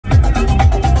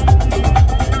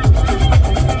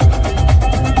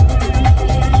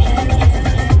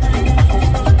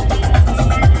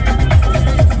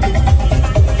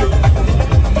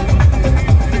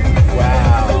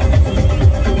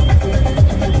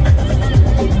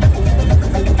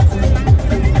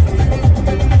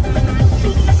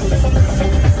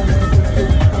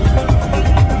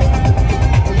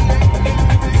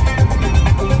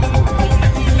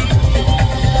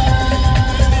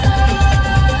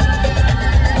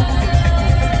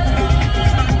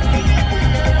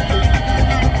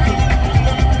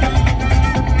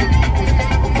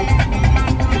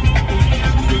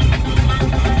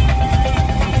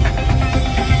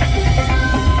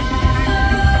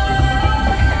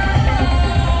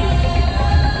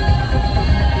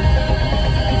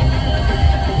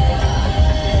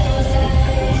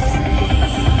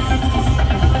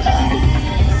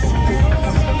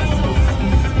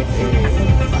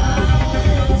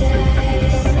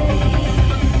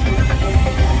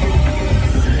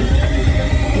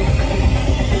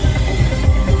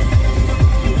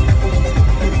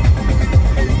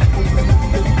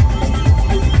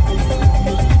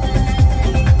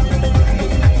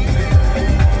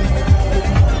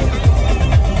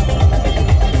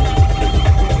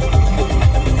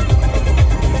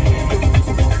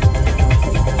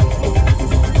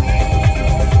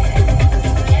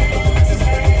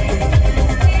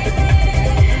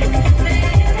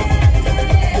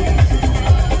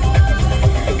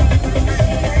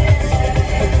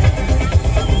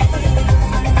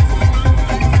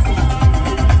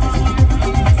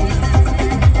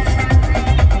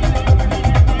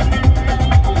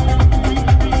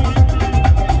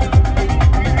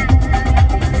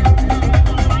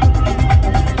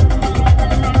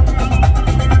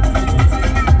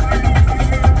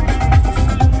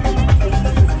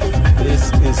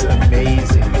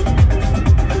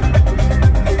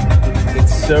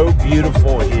so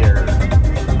beautiful here.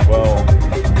 Well,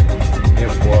 it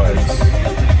was.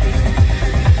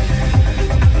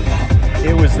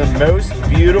 It was the most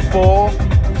beautiful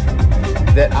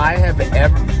that I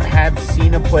have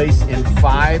seen a place in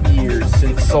 5 years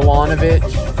since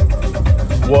Solonovich.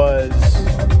 Was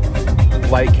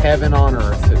like heaven on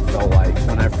earth, it felt like,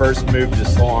 when I first moved to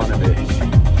Solonovich.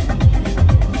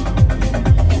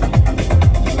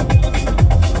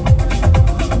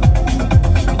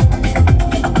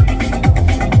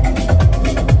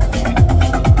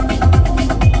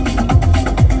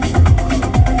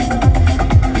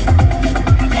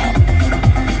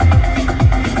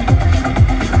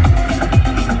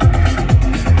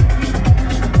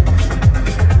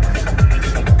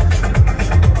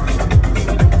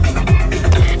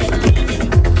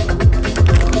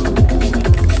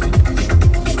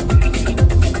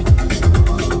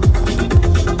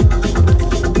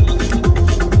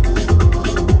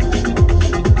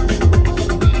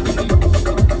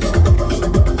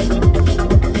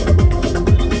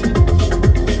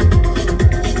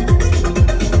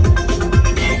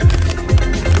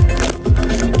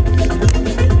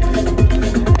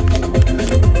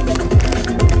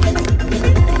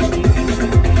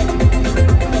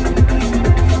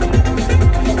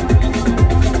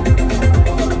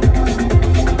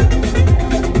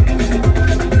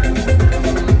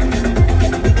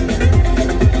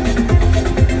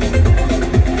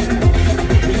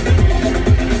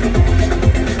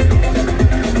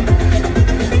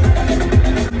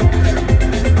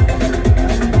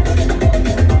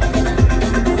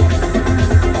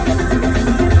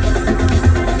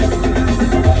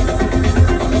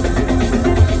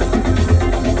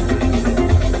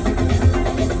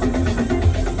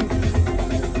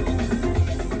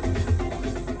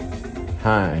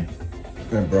 Hi,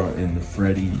 I brought in the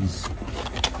Freddy's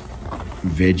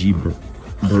veggie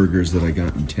burgers that I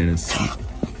got in Tennessee.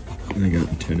 And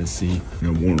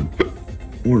I warmed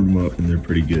them up and they're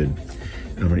pretty good.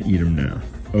 I'm gonna eat them now.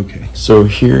 Okay. So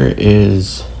here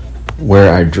is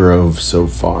where I drove so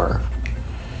far.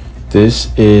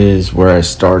 This is where I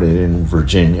started in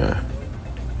Virginia.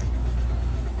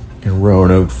 In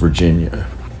Roanoke, Virginia.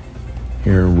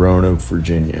 Here in Roanoke,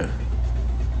 Virginia.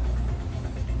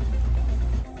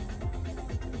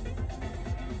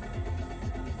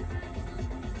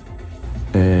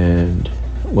 And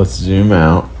let's zoom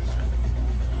out.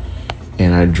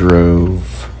 And I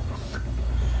drove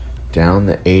down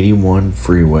the 81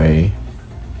 freeway,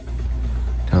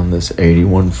 down this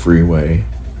 81 freeway,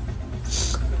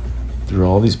 through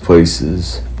all these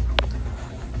places.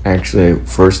 Actually,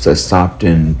 first I stopped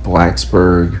in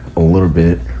Blacksburg a little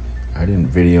bit. I didn't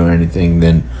video anything.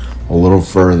 Then a little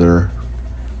further,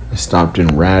 I stopped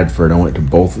in Radford. I went to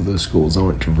both of those schools. I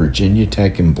went to Virginia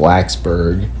Tech in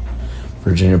Blacksburg,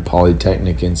 Virginia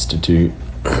Polytechnic Institute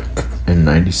in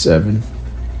 97.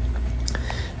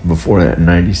 Before that, in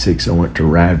 96, I went to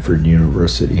Radford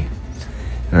University.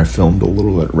 And I filmed a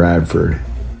little at Radford.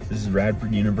 This is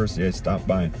Radford University. I stopped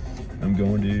by. I'm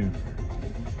going to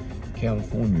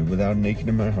California without a naked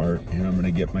in my heart, and I'm going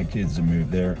to get my kids to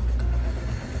move there.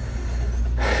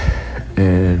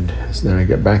 And so then I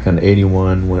got back on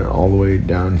 81, went all the way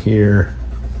down here,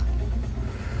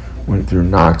 went through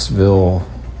Knoxville.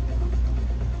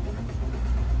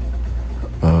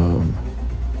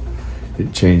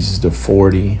 It changes to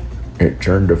 40. It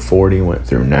turned to 40, went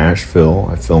through Nashville.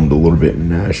 I filmed a little bit in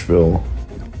Nashville.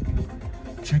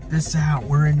 Check this out,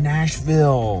 we're in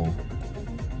Nashville.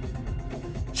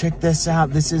 Check this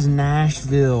out, this is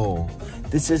Nashville.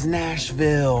 This is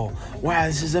Nashville. Wow,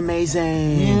 this is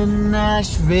amazing. In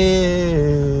Nashville,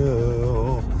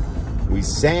 we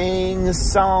sang a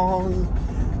song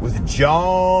with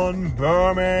John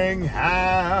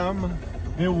Birmingham.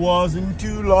 It wasn't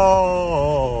too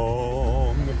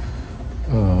long.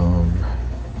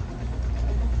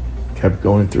 Kept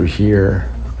going through here.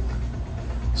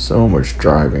 So much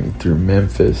driving through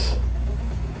Memphis.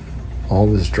 All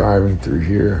this driving through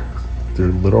here.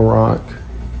 Through Little Rock.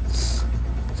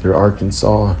 Through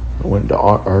Arkansas. I went to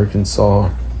Arkansas.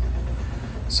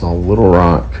 Saw Little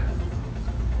Rock.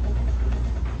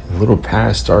 A little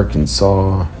past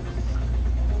Arkansas.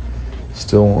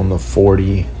 Still on the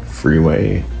 40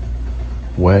 freeway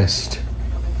west,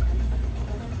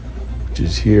 which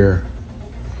is here.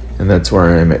 And that's where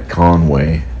I am at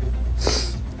Conway.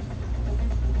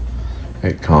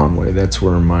 At Conway, that's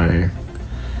where my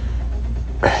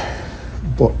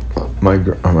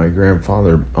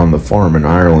grandfather on the farm in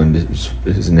Ireland,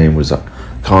 his name was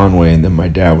Conway, and then my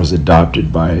dad was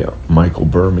adopted by Michael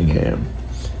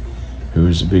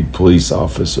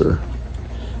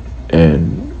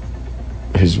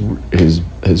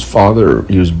his father,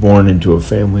 he was born into a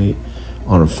family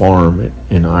on a farm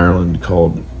in Ireland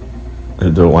called,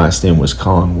 their last name was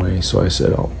Conway. So I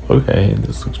said, oh, okay,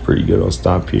 this looks pretty good, I'll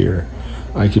stop here.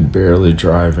 I could barely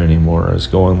drive anymore. I was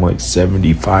going like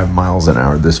 75 miles an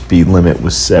hour. The speed limit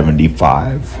was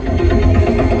 75.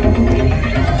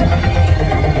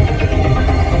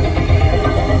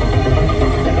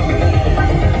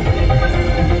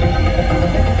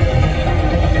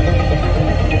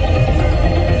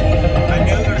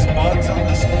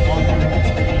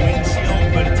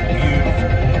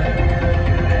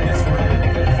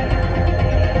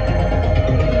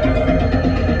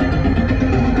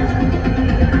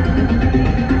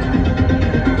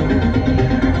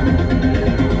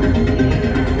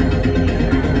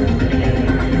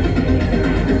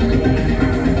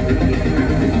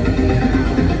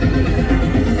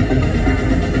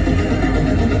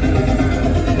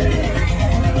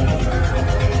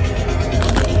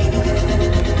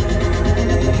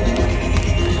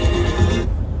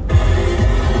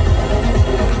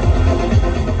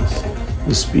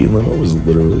 The speed limit was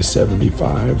literally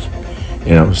 75,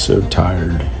 and I was so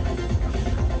tired.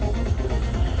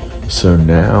 So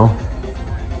now,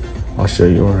 I'll show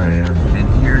you where I am.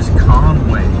 And here's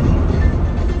Conway.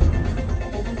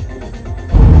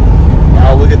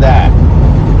 Wow, look at that.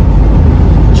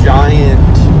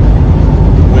 Giant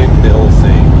windmill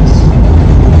things.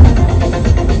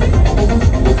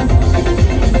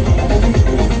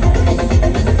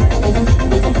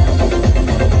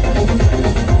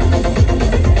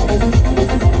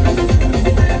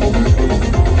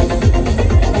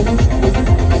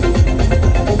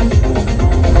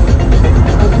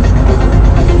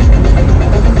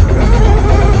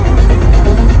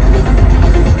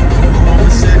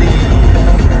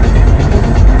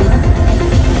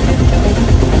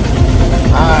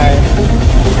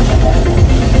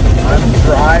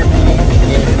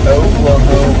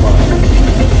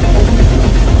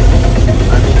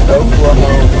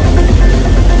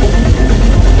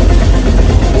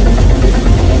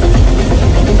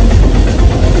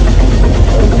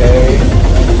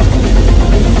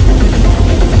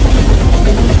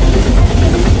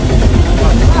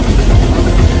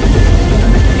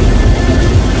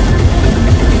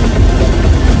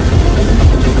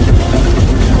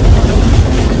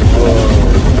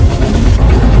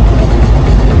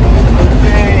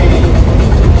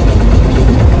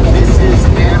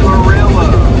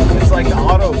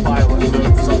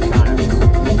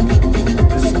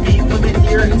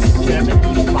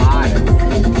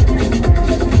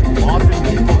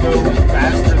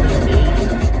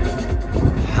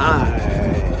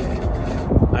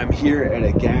 Here at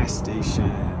a gas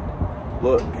station.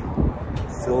 Look,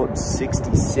 Phillips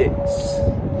 66.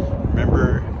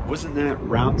 Remember, wasn't that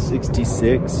Route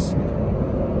 66?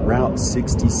 Route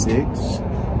 66.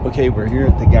 Okay, we're here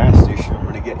at the gas station. I'm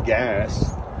gonna get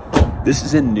gas. This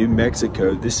is in New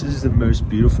Mexico. This is the most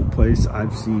beautiful place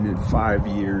I've seen in 5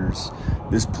 years.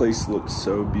 This place looks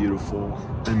so beautiful.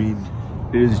 I mean,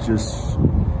 it is just,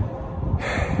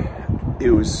 it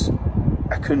was,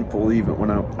 I couldn't believe it when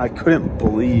I couldn't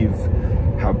believe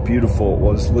how beautiful it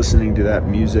was listening to that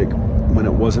music when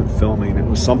it wasn't filming. It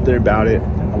was something about it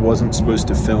I wasn't supposed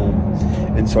to film,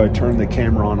 and so I turned the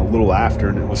camera on a little after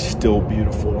and it was still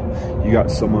beautiful. You got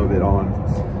some of it on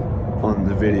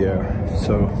the video.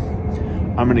 So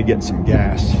I'm gonna get some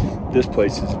gas. This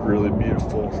place is really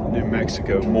beautiful, New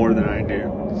Mexico, more than I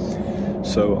knew.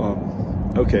 So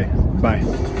okay, bye.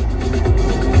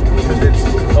 Because it's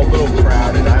a little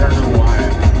crowded. I don't know why.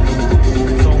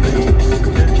 It's only,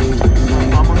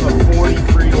 I'm on the 40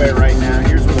 freeway right now.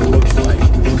 Here's what it looks like.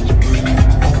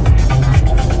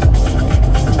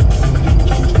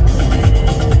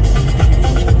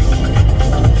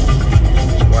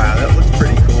 Wow, that looks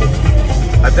pretty cool.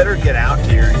 I better get out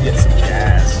here and get some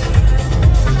gas.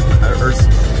 Or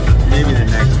maybe the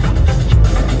next one.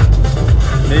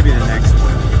 Maybe the next one.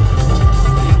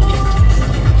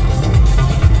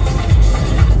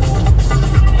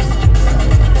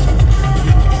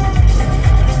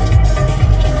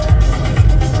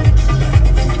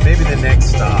 Next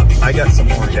stop. I got some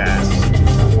more gas.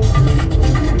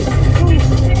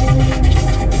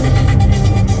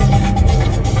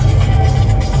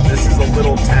 This is a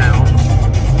little town.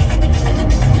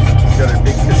 It's got a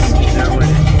big casino in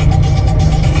it.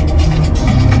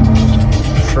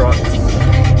 Trucks.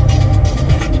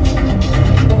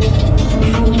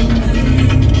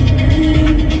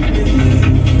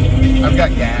 I've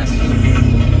got gas.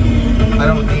 I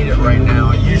don't need it right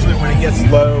now. Usually when it gets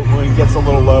low, when it gets a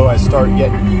little low,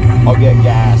 I'll get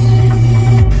gas.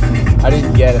 I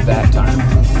didn't get it that time.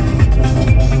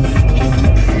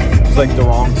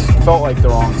 felt like the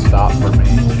wrong stop for me.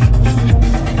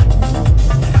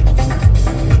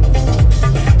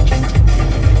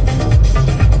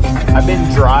 I've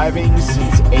been driving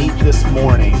since 8 this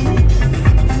morning.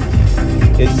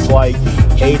 It's like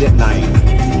 8 at night,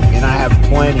 and I have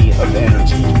plenty of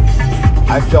energy.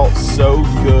 I felt so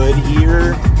good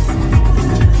here.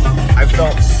 I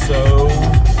felt so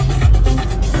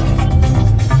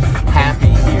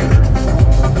happy here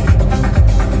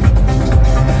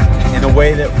in a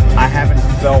way that I haven't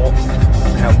felt,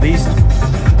 at least,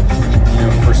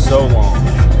 for so long.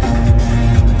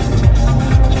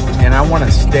 And I want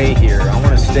to stay here. I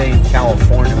want to stay in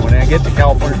California. When I get to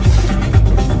California,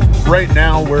 right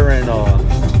now we're in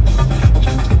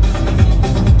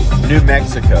New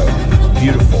Mexico.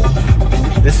 Beautiful.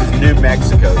 This is New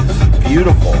Mexico. This is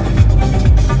beautiful.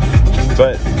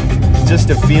 But just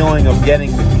a feeling of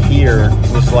getting here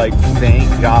was like, thank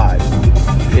God.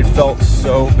 It felt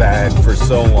so bad for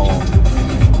so long.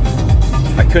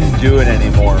 I couldn't do it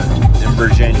anymore in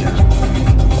Virginia.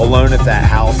 Alone at that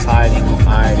house, hiding.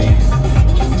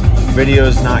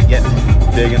 Video's not getting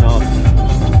big enough.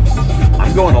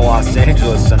 I'm going to Los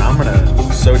Angeles and I'm going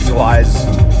to socialize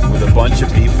with a bunch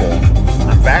of people.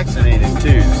 I'm vaccinated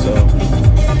too, so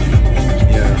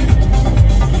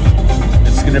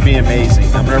it's going to be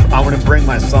amazing. I'm going to bring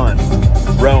my son,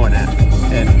 Rowan, and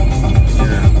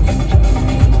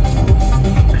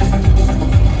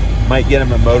might get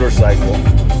him a motorcycle.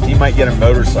 He might get a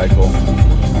motorcycle.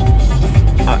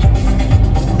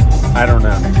 I don't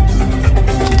know.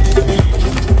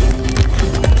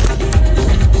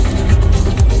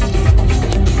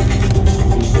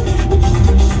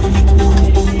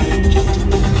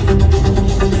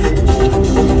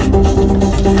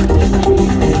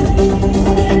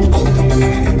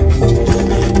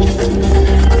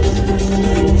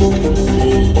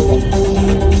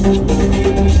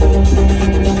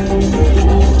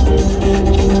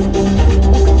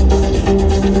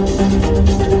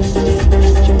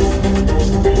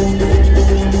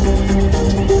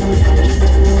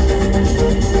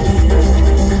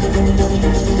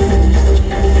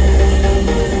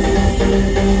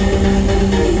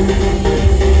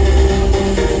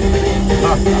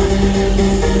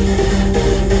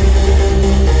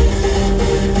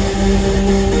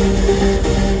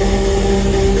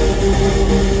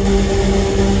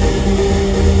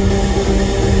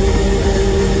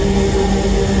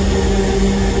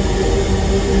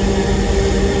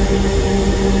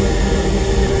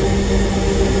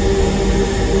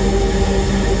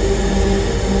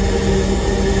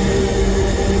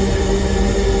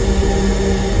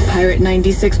 Pirate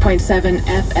 96.7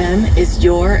 FM is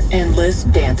your endless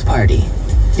dance party.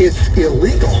 It's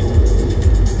illegal.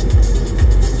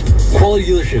 Quality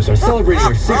Dealerships are celebrating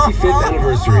our 65th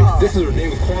anniversary. This is Renee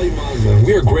with Quality Mazda.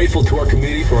 We are grateful to our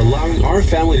community for allowing our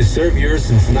family to serve yours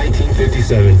since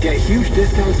 1957. Get huge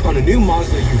discounts on a new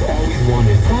Mazda you've always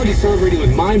wanted. Quality celebrating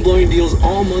with mind-blowing deals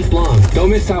all month long. Don't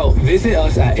miss out. Visit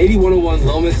us at 8101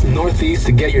 Lomas Northeast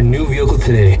to get your new vehicle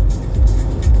today.